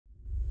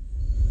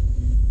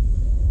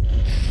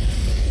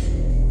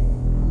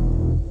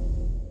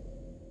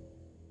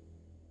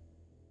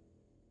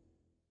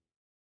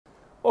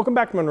Welcome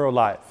back to Munro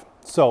Live.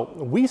 So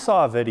we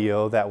saw a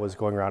video that was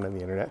going around on the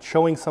internet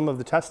showing some of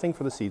the testing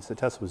for the seats that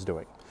Tesla was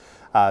doing.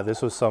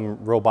 This was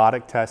some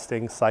robotic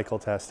testing, cycle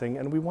testing,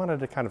 and we wanted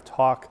to kind of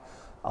talk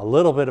a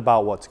little bit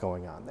about what's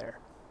going on there.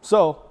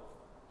 So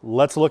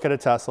let's look at a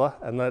Tesla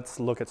and let's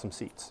look at some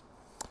seats.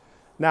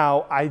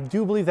 Now, I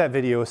do believe that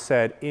video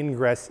said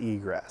Ingress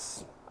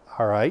Egress.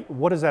 All right,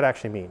 what does that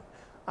actually mean?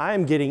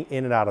 I'm getting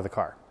in and out of the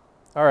car.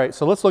 All right,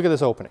 so let's look at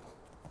this opening.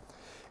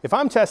 If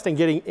I'm testing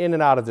getting in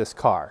and out of this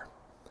car,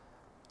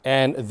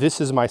 and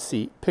this is my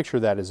seat, picture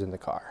that is in the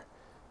car.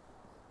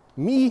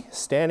 Me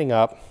standing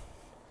up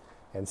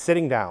and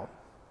sitting down,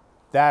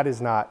 that is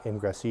not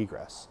ingress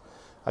egress.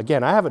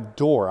 Again, I have a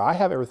door, I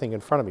have everything in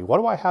front of me. What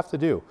do I have to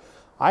do?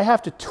 I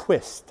have to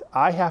twist,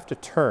 I have to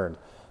turn.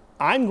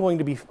 I'm going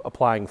to be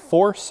applying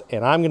force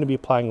and I'm going to be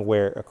applying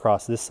wear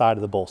across this side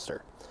of the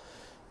bolster.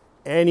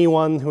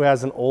 Anyone who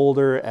has an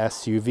older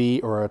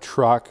SUV or a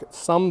truck,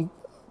 some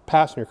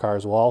passenger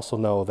cars will also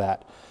know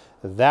that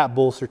that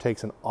bolster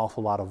takes an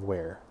awful lot of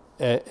wear.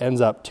 It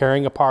ends up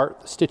tearing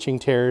apart, the stitching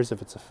tears. If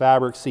it's a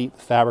fabric seat,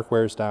 the fabric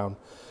wears down.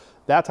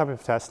 That type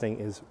of testing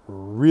is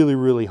really,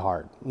 really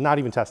hard. Not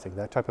even testing,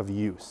 that type of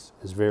use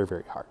is very,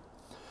 very hard.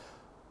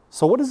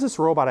 So what is this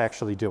robot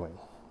actually doing?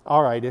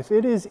 All right, if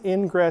it is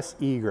ingress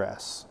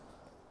egress,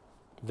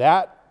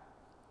 that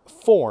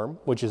form,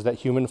 which is that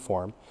human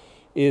form,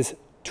 is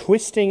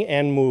twisting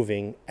and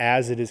moving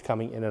as it is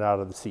coming in and out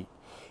of the seat.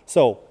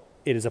 So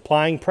it is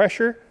applying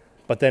pressure,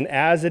 but then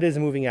as it is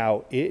moving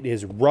out, it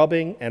is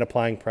rubbing and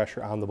applying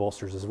pressure on the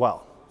bolsters as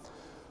well.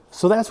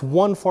 So that's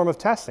one form of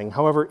testing.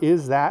 However,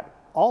 is that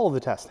all of the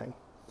testing?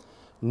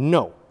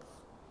 No.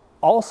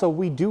 Also,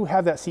 we do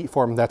have that seat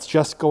form that's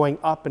just going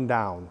up and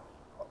down,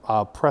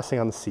 pressing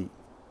on the seat.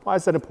 Why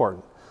is that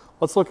important?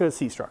 Let's look at the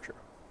seat structure.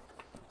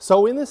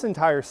 So in this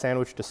entire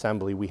sandwiched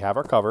assembly, we have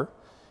our cover,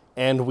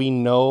 and we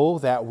know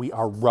that we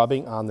are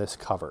rubbing on this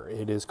cover.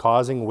 It is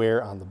causing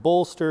wear on the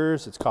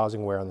bolsters, it's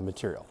causing wear on the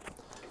material.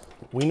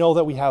 We know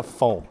that we have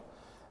foam.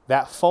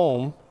 That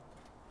foam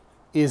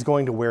is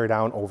going to wear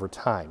down over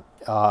time.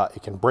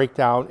 It can break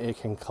down, it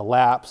can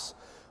collapse.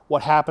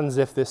 What happens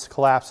if this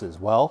collapses?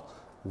 Well,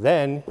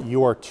 then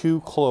you are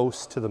too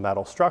close to the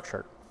metal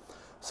structure.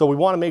 So we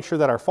want to make sure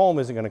that our foam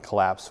isn't going to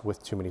collapse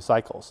with too many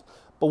cycles.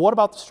 But what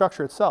about the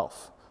structure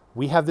itself?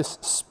 We have this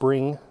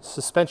spring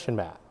suspension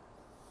mat.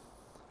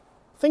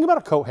 Think about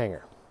a coat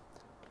hanger.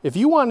 If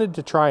you wanted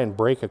to try and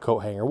break a coat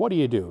hanger, what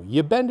do?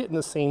 You bend it in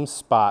the same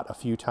spot a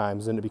few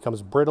times and it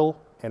becomes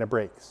brittle and it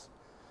breaks.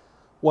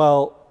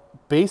 Well,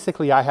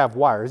 basically I have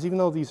wires, even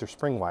though these are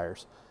spring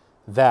wires,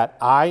 that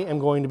I am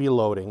going to be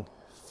loading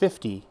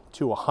 50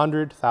 to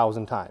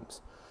 100,000 times.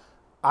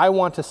 I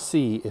want to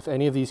see if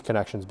any of these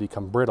connections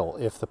become brittle,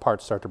 if the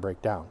parts start to break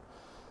down.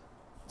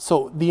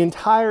 So the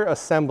entire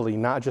assembly,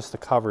 not just the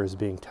cover, is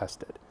being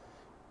tested.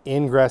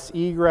 Ingress,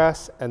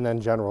 egress, and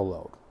then general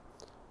load.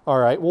 All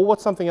right, well,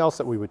 what's something else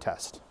that we would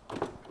test?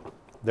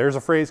 There's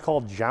a phrase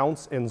called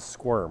jounce and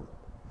squirm.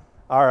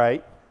 All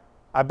right,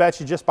 I bet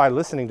you just by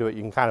listening to it,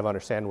 you can kind of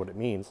understand what it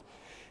means.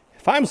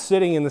 If I'm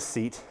sitting in the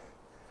seat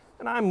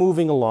and I'm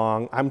moving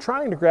along, I'm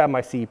trying to grab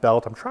my seat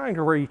belt, I'm trying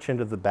to reach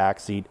into the back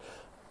seat,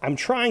 I'm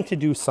trying to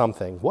do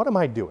something. What am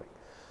I doing?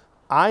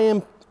 I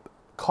am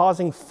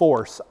causing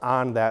force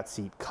on that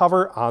seat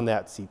cover, on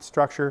that seat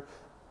structure,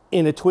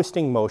 in a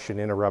twisting motion,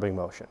 in a rubbing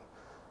motion.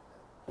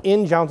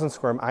 In jounce and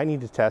squirm, I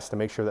need to test to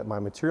make sure that my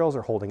materials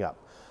are holding up.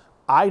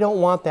 I don't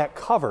want that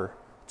cover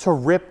to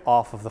rip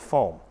off of the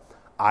foam.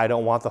 I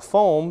don't want the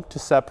foam to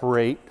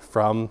separate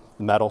from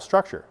metal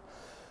structure.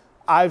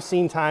 I've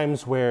seen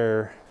times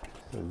where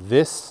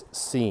this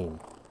seam,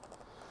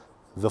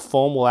 the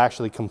foam will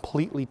actually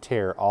completely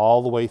tear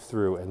all the way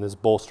through and this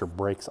bolster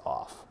breaks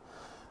off.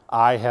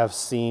 I have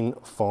seen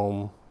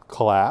foam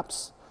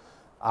collapse.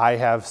 I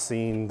have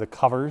seen the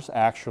covers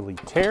actually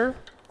tear.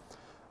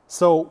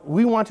 So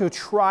we want to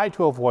try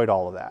to avoid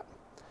all of that.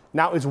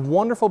 Now, it's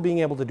wonderful being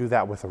able to do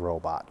that with a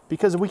robot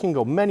because we can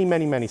go many,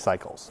 many, many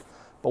cycles.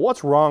 But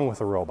what's wrong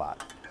with a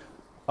robot?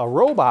 A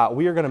robot,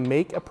 we are going to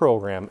make a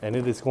program and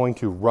it is going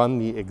to run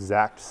the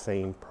exact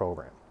same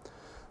program.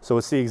 So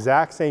it's the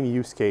exact same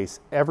use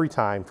case every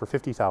time for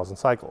 50,000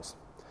 cycles.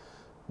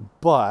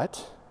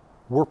 But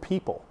we're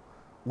people.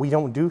 We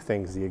don't do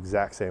things the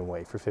exact same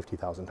way for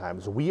 50,000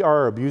 times. We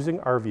are abusing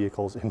our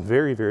vehicles in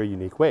very, very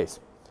unique ways.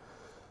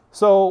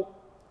 So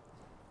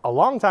a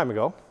long time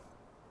ago,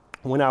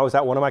 when I was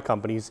at one of my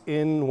companies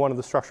in one of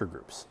the structure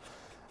groups,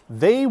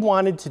 they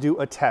wanted to do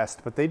a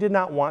test, but they did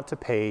not want to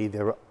pay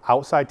their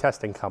outside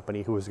testing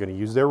company who was going to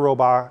use their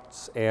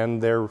robots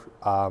and their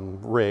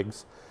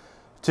rigs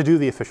to do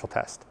the official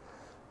test.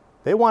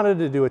 They wanted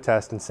to do a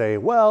test and say,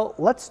 well,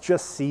 let's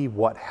just see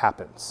what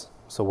happens.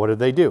 So what did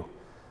they do?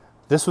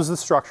 This was the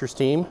structures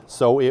team,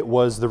 so it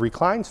was the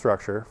recline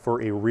structure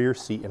for a rear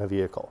seat in a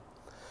vehicle.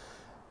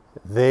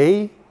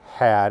 They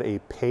had a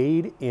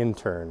paid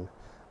intern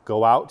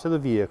go out to the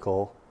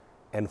vehicle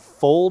and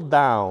fold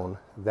down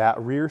that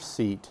rear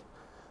seat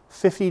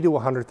 50 to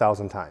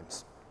 100,000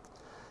 times.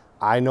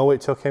 I know it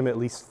took him at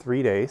least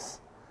 3 days.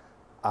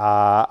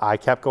 I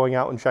kept going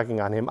out and checking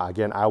on him.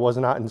 Again, I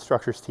wasn't on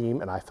instructor's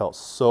team, and I felt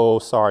so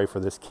sorry for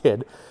this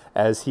kid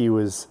as he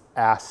was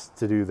asked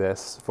to do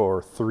this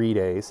for 3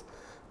 days,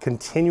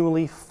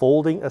 continually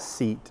folding a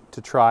seat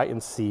to try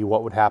and see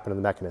what would happen to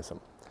the mechanism.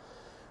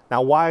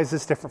 Now, why is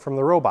this different from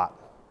the robot?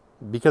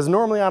 Because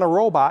normally on a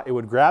robot, it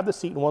would grab the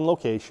seat in one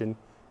location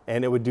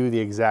and it would do the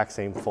exact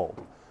same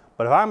fold.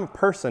 But if I'm a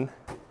person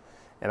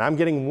and I'm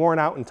getting worn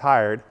out and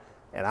tired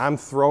and I'm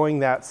throwing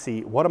that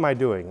seat, what am I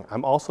doing?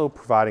 I'm also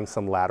providing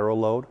some lateral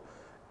load.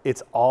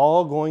 It's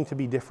all going to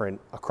be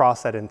different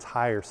across that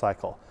entire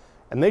cycle.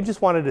 And they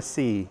just wanted to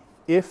see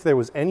if there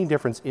was any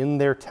difference in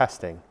their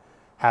testing,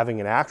 having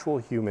an actual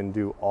human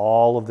do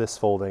all of this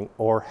folding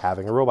or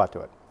having a robot do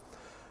it.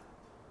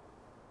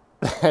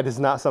 That is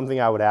not something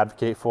I would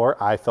advocate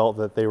for. I felt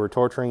that they were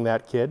torturing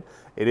that kid.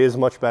 It is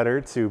much better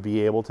to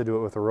be able to do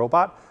it with a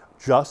robot.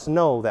 Just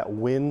know that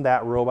when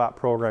that robot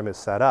program is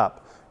set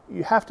up,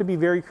 you have to be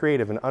very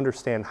creative and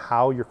understand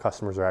how your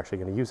customers are actually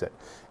going to use it.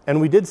 And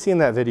we did see in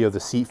that video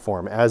the seat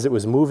form as it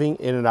was moving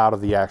in and out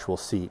of the actual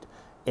seat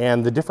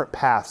and the different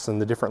paths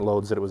and the different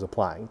loads that it was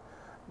applying.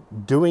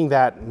 Doing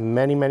that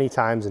many, many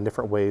times in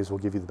different ways will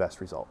give you the best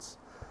results.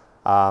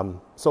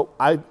 So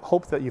I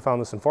hope that you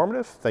found this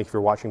informative. Thank you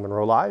for watching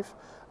Munro Live.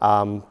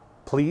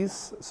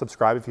 Please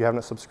subscribe if you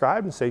haven't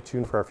subscribed and stay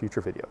tuned for our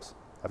future videos.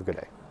 Have a good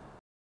day.